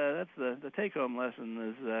 that's the take home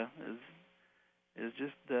lesson is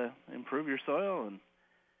just improve your soil and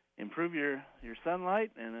improve your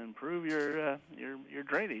sunlight and improve your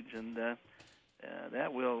drainage, and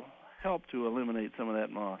that will help to eliminate some of that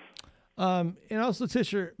moss. And also,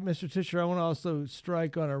 Mr. Tisher, I want to also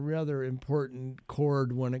strike on a rather important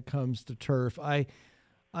chord when it comes to turf.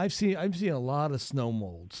 I've seen a lot of snow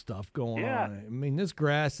mold stuff going on. I mean, this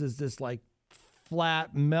grass is just like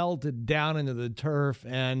flat, melted down into the turf,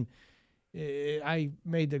 and I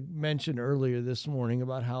made the mention earlier this morning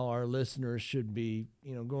about how our listeners should be,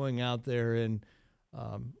 going out there and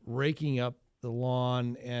raking up the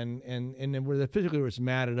lawn and where particularly it's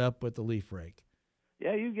matted up with the leaf rake.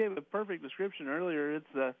 Yeah, you gave a perfect description earlier.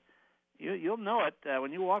 It's you'll know it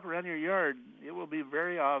when you walk around your yard. It will be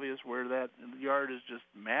very obvious where that yard is just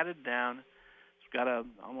matted down. It's got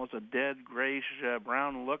almost a dead grayish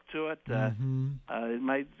brown look to it. It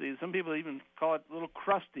might. Some people even call it a little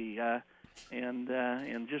crusty. And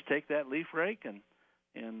just take that leaf rake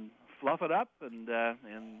and fluff it up and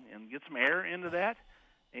get some air into that.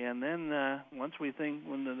 And then once when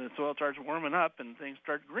the soil starts warming up and things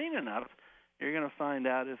start greening up, you're going to find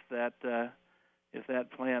out if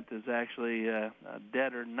that plant is actually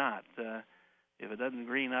dead or not. If it doesn't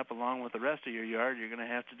green up along with the rest of your yard, you're going to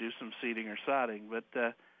have to do some seeding or sodding.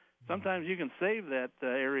 But sometimes you can save that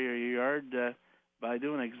area of your yard by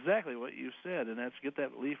doing exactly what you said, and that's get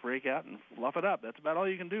that leaf rake out and fluff it up. That's about all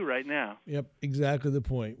you can do right now. Yep, exactly the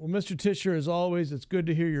point. Well, Mr. Tisher, as always, it's good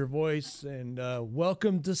to hear your voice, and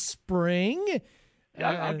welcome to spring.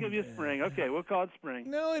 I'll give you spring. Okay, we'll call it spring.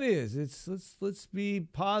 No, it is. Let's be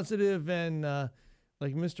positive, and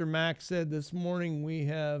like Mr. Mack said this morning, we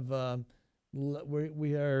have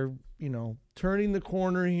we are turning the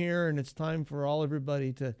corner here, and it's time for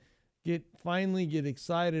everybody to finally get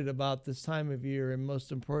excited about this time of year, and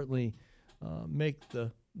most importantly, make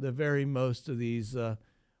the very most of these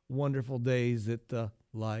wonderful days that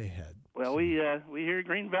lie ahead. Well, we here at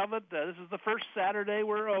Green Velvet, this is the first Saturday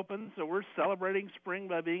we're open, so we're celebrating spring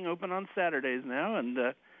by being open on Saturdays now, and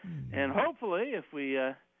hopefully, if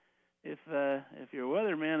your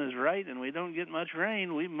weatherman is right and we don't get much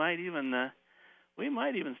rain, we might even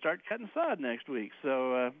start cutting sod next week.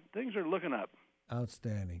 So things are looking up.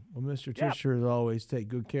 Outstanding. Well, Mr. Tisher, as always, take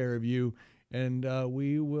good care of you, and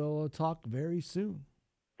we will talk very soon.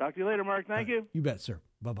 Talk to you later, Mark. Thank you. You bet, sir.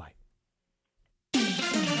 Bye-bye.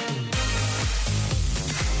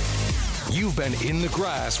 You've been In the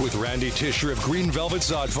Grass with Randy Tisher of Green Velvet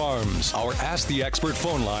Sod Farms. Our Ask the Expert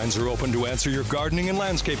phone lines are open to answer your gardening and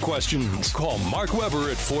landscape questions. Call Mark Weber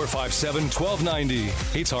at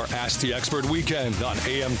 457-1290. It's our Ask the Expert weekend on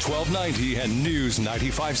AM 1290 and News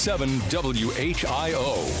 95.7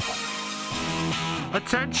 WHIO.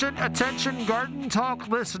 Attention, Garden Talk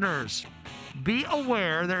listeners. Be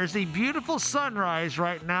aware there's a beautiful sunrise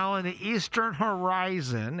right now in the eastern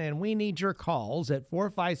horizon, and we need your calls at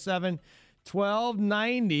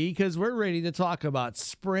 457-1290 because we're ready to talk about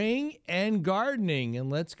spring and gardening.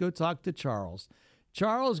 And let's go talk to Charles.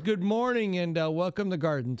 Charles, good morning, and welcome to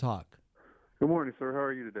Garden Talk. Good morning, sir. How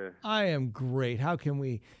are you today? I am great. How can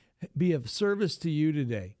we be of service to you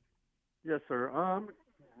today? Yes, sir. I'm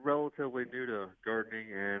relatively new to gardening,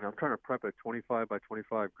 and I'm trying to prep a 25 by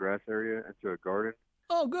 25 grass area into a garden.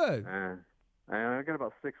 Oh, good. And I got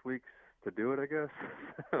about 6 weeks to do it, I guess.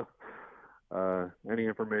 Any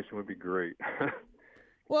information would be great.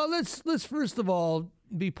 Well, let's first of all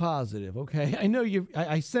be positive, okay? I know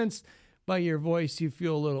I sense by your voice you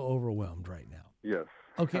feel a little overwhelmed right now. Yes.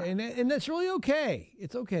 Okay, and that's really okay.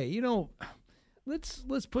 It's okay.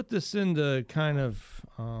 Let's put this into kind of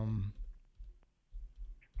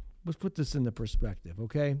let's put this into perspective,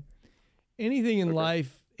 okay? Anything in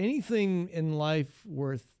life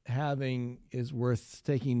worth having is worth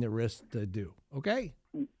taking the risk to do, okay?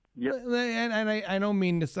 Yep. And I don't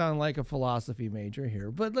mean to sound like a philosophy major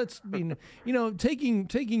here, but let's be,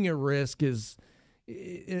 taking a risk is,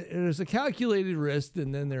 there's a calculated risk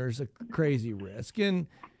and then there's a crazy risk. And,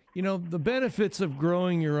 the benefits of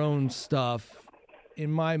growing your own stuff,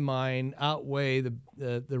 in my mind, outweigh the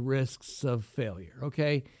risks of failure,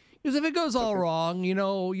 okay? Because if it goes all wrong, you're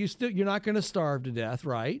not going to starve to death,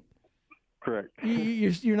 right? Correct.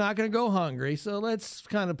 You're not going to go hungry. So let's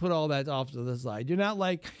kind of put all that off to the side. You're not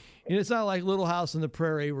like, it's not like Little House on the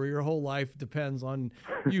Prairie where your whole life depends on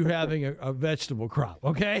you having a vegetable crop.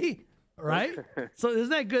 Okay. Right. So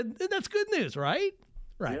isn't that good? That's good news, right?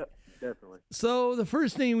 Right. Yep, definitely. So the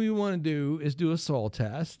first thing we want to do is do a soil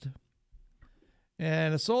test.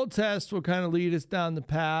 And a soil test will kind of lead us down the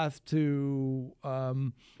path to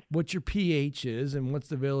what your pH is and what's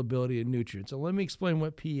the availability of nutrients. So let me explain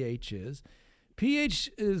what pH is.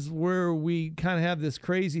 pH is where we kind of have this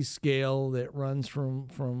crazy scale that runs from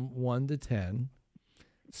 1 to 10.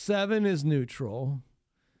 7 is neutral.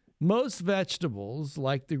 Most vegetables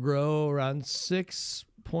like to grow around 6.0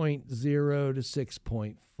 to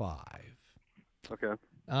 6.5. Okay.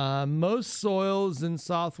 Most soils in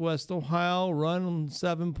Southwest Ohio run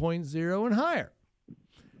 7.0 and higher.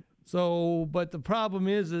 So, but the problem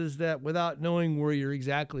is that without knowing where you're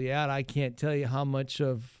exactly at, I can't tell you how much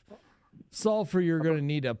of sulfur you're going to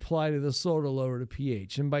need to apply to the soil to lower the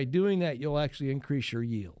pH. And by doing that, you'll actually increase your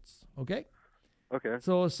yields. Okay? Okay.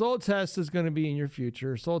 So a soil test is going to be in your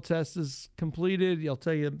future. Soil test is completed. It'll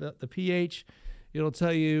tell you about the pH. It'll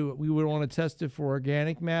tell you we would want to test it for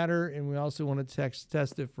organic matter, and we also want to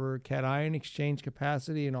test it for cation exchange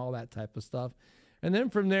capacity and all that type of stuff. And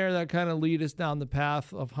then from there, that kind of lead us down the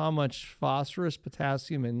path of how much phosphorus,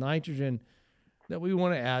 potassium, and nitrogen that we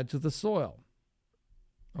want to add to the soil.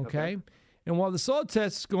 Okay? And while the soil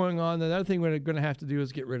test is going on, the other thing we're going to have to do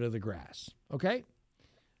is get rid of the grass. Okay?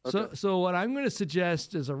 So what I'm going to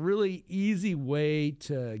suggest is a really easy way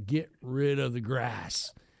to get rid of the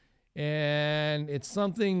grass. And it's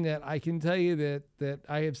something that I can tell you that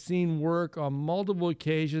I have seen work on multiple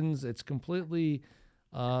occasions. It's completely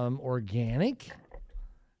organic,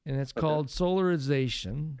 and it's called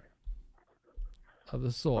solarization of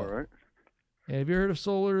the soil. All right. Have you heard of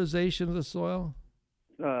solarization of the soil?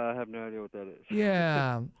 I have no idea what that is.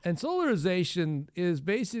 Yeah, and solarization is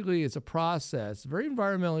basically, it's a process, very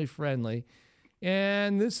environmentally friendly.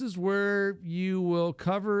 And this is where you will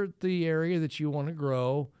cover the area that you want to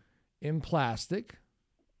grow in plastic.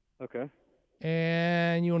 Okay.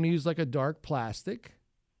 And you want to use like a dark plastic.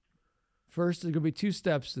 First, there's going to be 2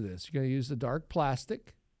 steps to this. You're going to use the dark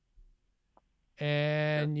plastic.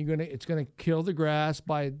 And it's going to kill the grass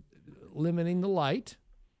by limiting the light.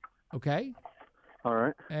 Okay? All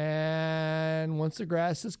right. And once the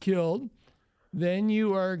grass is killed, then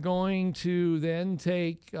you are going to then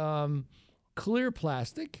take clear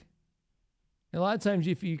plastic. And a lot of times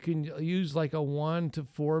if you can use like a 1 to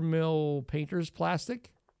 4 mil painter's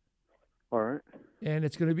plastic. All right. And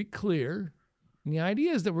it's going to be clear. And the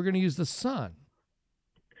idea is that we're going to use the sun.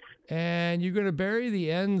 And you're going to bury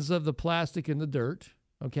the ends of the plastic in the dirt,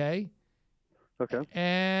 okay? Okay.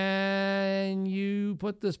 And you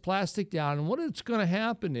put this plastic down, and what it's going to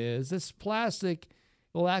happen is this plastic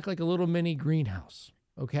will act like a little mini greenhouse,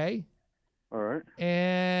 okay? All right.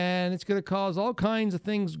 And it's going to cause all kinds of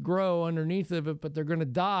things grow underneath of it, but they're going to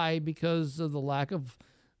die because of the lack of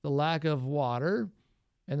water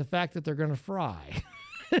and the fact that they're going to fry.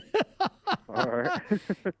 All right.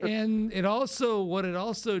 And what it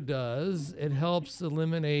also does, it helps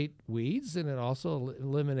eliminate weeds, and it also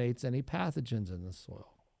eliminates any pathogens in the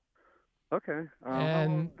soil. Okay. How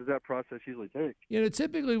long does that process usually take?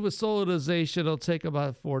 Typically with solidization, it'll take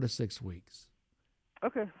about 4 to 6 weeks.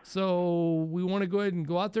 Okay. So we want to go ahead and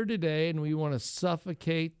go out there today, and we want to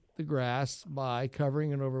suffocate the grass by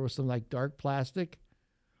covering it over with some like dark plastic,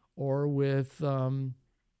 or with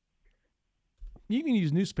you can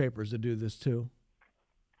use newspapers to do this too.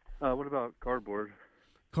 What about cardboard?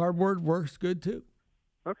 Cardboard works good too.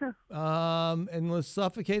 Okay. And let's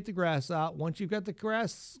suffocate the grass out. Once you've got the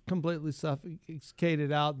grass completely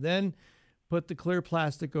suffocated out, then put the clear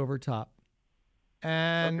plastic over top.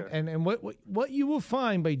 And what you will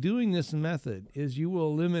find by doing this method is you will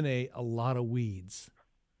eliminate a lot of weeds.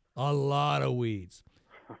 A lot of weeds.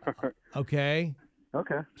 Okay?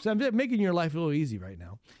 Okay. So I'm making your life a little easy right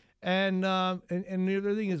now. And the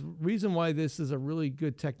other thing is, reason why this is a really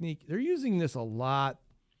good technique, they're using this a lot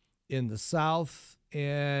in the South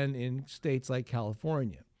and in states like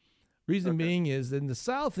California. Reason being is in the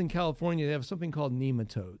South in California, they have something called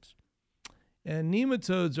nematodes. And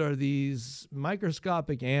nematodes are these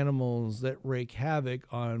microscopic animals that wreak havoc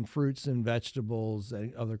on fruits and vegetables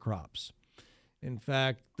and other crops. In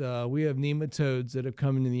fact, we have nematodes that have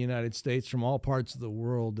come into the United States from all parts of the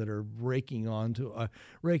world that are wreaking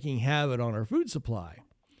havoc on our food supply.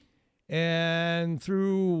 And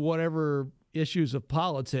through whatever issues of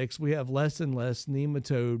politics, we have less and less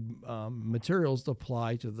nematode materials to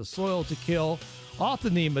apply to the soil to kill off the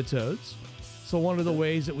nematodes. So one of the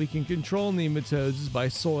ways that we can control nematodes is by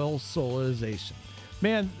soil solidization.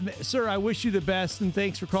 Man, sir, I wish you the best, and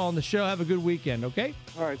thanks for calling the show. Have a good weekend, okay?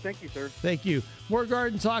 All right, thank you, sir. Thank you. More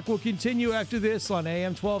Garden Talk will continue after this on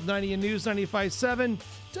AM 1290 and News 95.7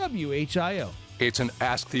 WHIO. It's an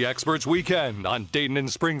Ask the Experts weekend on Dayton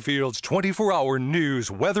and Springfield's 24-hour news,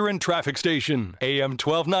 weather, and traffic station. AM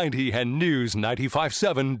 1290 and News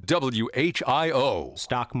 95.7 WHIO.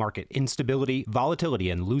 Stock market instability, volatility,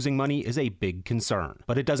 and losing money is a big concern.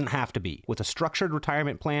 But it doesn't have to be. With a structured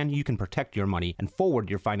retirement plan, you can protect your money and forward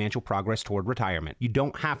your financial progress toward retirement. You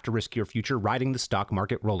don't have to risk your future riding the stock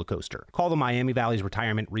market roller coaster. Call the Miami Valley's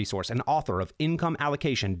Retirement Resource and author of Income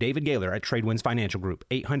Allocation, David Gaylor at Tradewinds Financial Group,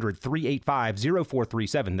 800-385-0437.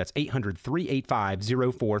 That's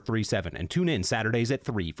 800-385-0437. And tune in Saturdays at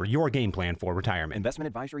 3 for your game plan for retirement. Investment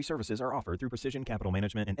advisory services are offered through Precision Capital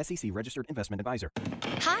Management and SEC registered investment advisor.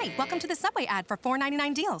 Hi, welcome to the Subway ad for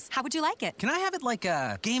 $4.99 deals. How would you like it? Can I have it like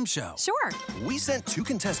a game show? Sure. We sent 2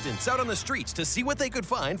 contestants out on the streets to see what they could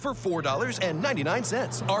find for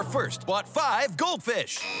 $4.99. Our first bought 5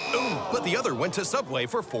 goldfish. But the other went to Subway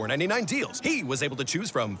for $4.99 deals. He was able to choose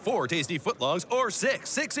from 4 tasty footlongs or 6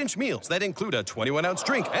 6-inch meals that include a 21-ounce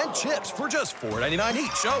drink and chips for just $4.99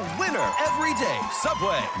 each. A winner every day.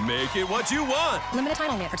 Subway. Make it what you want. Limited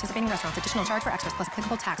time only at participating restaurants. Additional charge for extras plus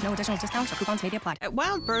applicable tax. No additional discounts or coupons may be applied. At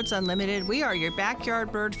Wild Birds Unlimited, we are your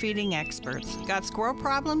backyard bird feeding experts. Got squirrel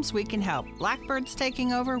problems? We can help. Blackbirds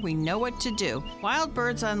taking over? We know what to do. Wild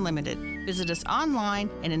Birds Unlimited. Visit us online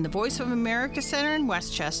and in the Voice of America Center in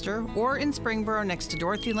Westchester or in Springboro next to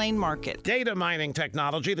Dorothy Lane Market. Data mining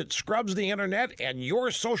technology that scrubs the internet and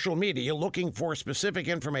your social media looking for specific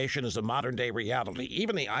information is a modern-day reality.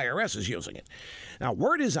 Even the IRS is using it. Now,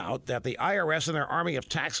 word is out that the IRS and their army of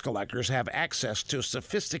tax collectors have access to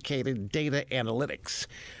sophisticated data analytics.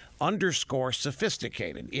 Underscore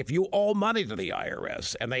sophisticated. If you owe money to the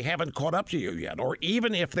IRS and they haven't caught up to you yet, or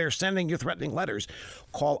even if they're sending you threatening letters,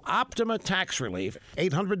 call Optima Tax Relief,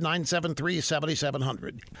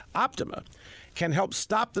 800-973-7700. Optima can help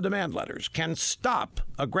stop the demand letters, can stop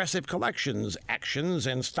aggressive collections actions,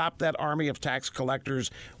 and stop that army of tax collectors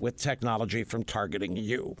with technology from targeting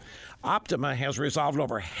you. Optima has resolved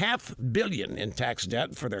over $500 billion in tax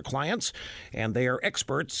debt for their clients, and they are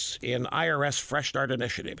experts in IRS Fresh Start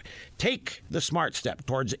Initiative. Take the smart step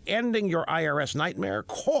towards ending your IRS nightmare.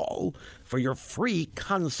 Call for your free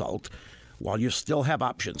consult while you still have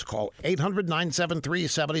options. Call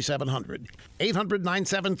 800-973-7700.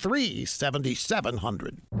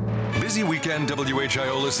 800-973-7700. Busy weekend,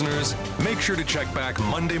 WHIO listeners? Make sure to check back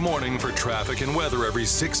Monday morning for traffic and weather every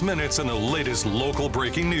 6 minutes and the latest local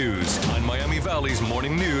breaking news on Miami Valley's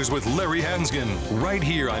Morning News with Larry Hansgen, right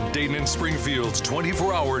here on Dayton and Springfield's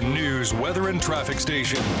 24-hour news, weather, and traffic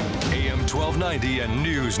station. AM 1290 and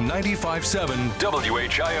News 95.7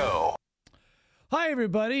 WHIO. Hi,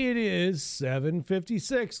 everybody. It is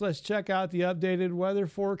 7:56. Let's check out the updated weather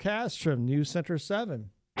forecast from News Center 7.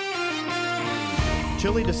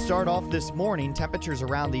 Chilly to start off this morning. Temperatures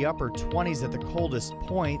around the upper 20s at the coldest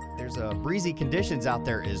point. There's breezy conditions out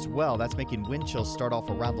there as well. That's making wind chills start off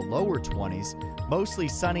around the lower 20s. Mostly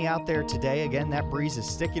sunny out there today. Again, that breeze is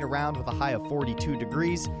sticking around with a high of 42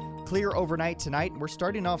 degrees. Clear overnight tonight. We're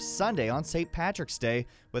starting off Sunday on St. Patrick's Day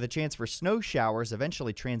with a chance for snow showers,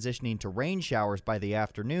 eventually transitioning to rain showers by the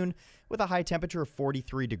afternoon with a high temperature of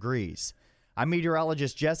 43 degrees. I'm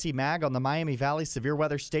meteorologist Jesse Mag on the Miami Valley Severe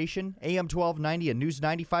Weather Station, AM 1290 and News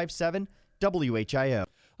 95.7 WHIO.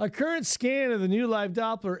 A current scan of the new live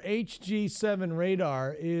Doppler HG7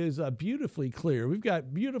 radar is beautifully clear. We've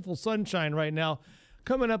got beautiful sunshine right now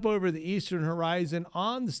coming up over the eastern horizon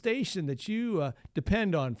on the station that you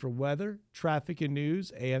depend on for weather, traffic, and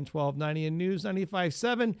news, AM 1290 and News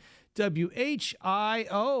 95.7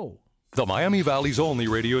 WHIO. The Miami Valley's only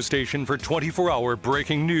radio station for 24-hour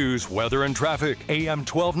breaking news, weather, and traffic. AM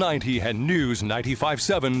 1290 and News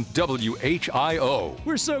 95.7 WHIO.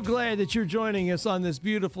 We're so glad that you're joining us on this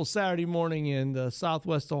beautiful Saturday morning in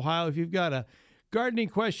Southwest Ohio. If you've got a gardening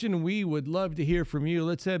question, we would love to hear from you.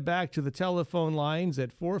 Let's head back to the telephone lines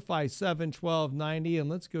at 457-1290, and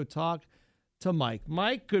let's go talk to Mike.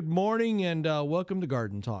 Mike, good morning, and welcome to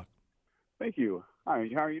Garden Talk. Thank you. Hi,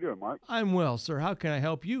 how are you doing, Mark? I'm well, sir. How can I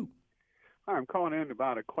help you? Hi, I'm calling in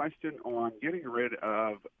about a question on getting rid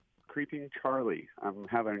of Creeping Charlie. I'm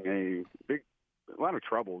having a lot of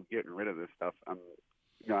trouble getting rid of this stuff. I've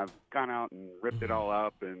gone out and ripped it all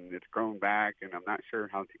up, and it's grown back, and I'm not sure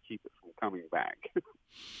how to keep it from coming back.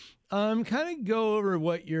 Kind of go over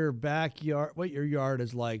what your yard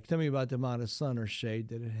is like. Tell me about the amount of sun or shade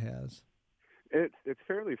that it has. It's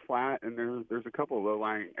fairly flat, and there's a couple of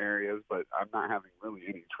low-lying areas, but I'm not having really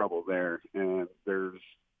any trouble there. And there's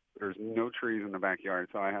no trees in the backyard,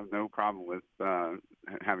 so I have no problem with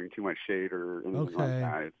having too much shade or anything like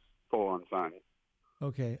that. It's full on sun.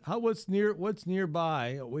 Okay. What's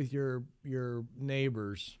nearby with your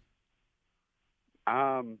neighbors?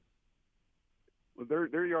 Their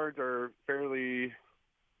yards are fairly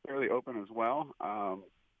open as well.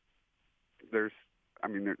 There's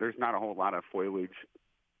not a whole lot of foliage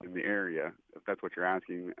in the area, if that's what you're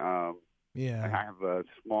asking. Yeah. I have a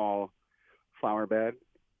small flower bed.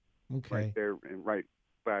 Okay. Right there, right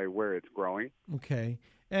by where it's growing. Okay.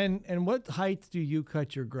 And what height do you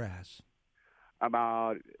cut your grass?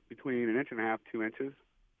 About between 1.5 inches, 2 inches.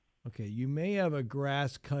 Okay, you may have a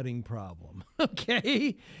grass cutting problem.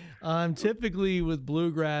 Okay, typically with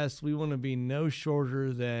bluegrass, we want to be no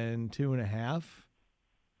shorter than 2.5.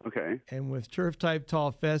 Okay. And with turf type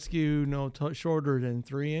tall fescue, shorter than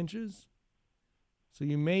 3 inches. So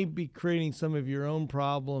you may be creating some of your own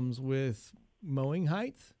problems with mowing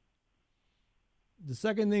height. The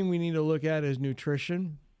second thing we need to look at is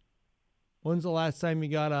nutrition. When's the last time you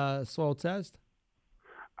got a soil test?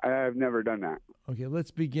 I've never done that. Okay, let's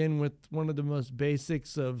begin with one of the most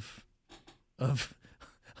basics of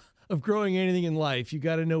growing anything in life. You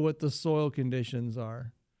got to know what the soil conditions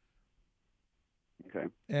are. Okay.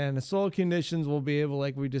 And the soil conditions will be able,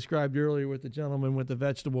 like we described earlier with the gentleman with the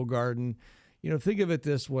vegetable garden, think of it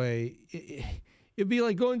this way. It'd be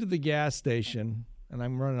like going to the gas station, and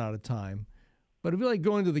I'm running out of time, but it'd be like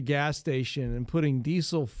going to the gas station and putting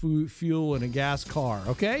diesel fuel in a gas car,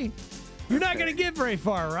 okay? You're not going to get very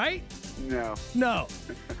far, right? No.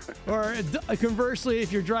 Or conversely,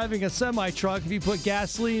 if you're driving a semi-truck, if you put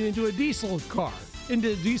gasoline into a diesel truck,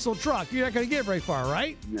 you're not going to get very far,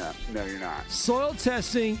 right? No, you're not. Soil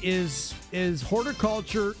testing is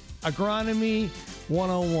horticulture agronomy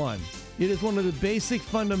 101. It is one of the basic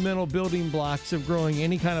fundamental building blocks of growing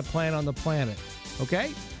any kind of plant on the planet,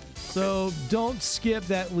 okay? So don't skip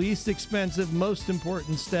that least expensive, most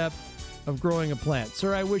important step of growing a plant.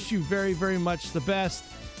 Sir, I wish you very, very much the best.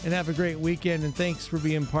 and have a great weekend. And thanks for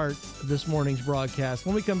being part of this morning's broadcast.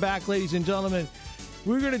 When we come back, ladies and gentlemen,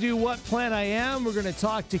 we're going to do What Plant I Am. We're going to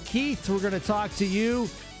talk to Keith. We're going to talk to you.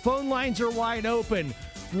 Phone lines are wide open.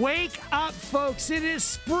 Wake up, folks. It is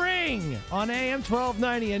spring on AM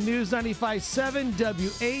 1290 and News 95.7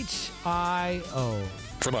 WHIO.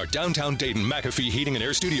 From our downtown Dayton McAfee Heating and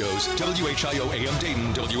Air Studios, WHIO AM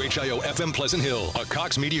Dayton, WHIO FM Pleasant Hill, a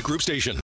Cox Media Group station.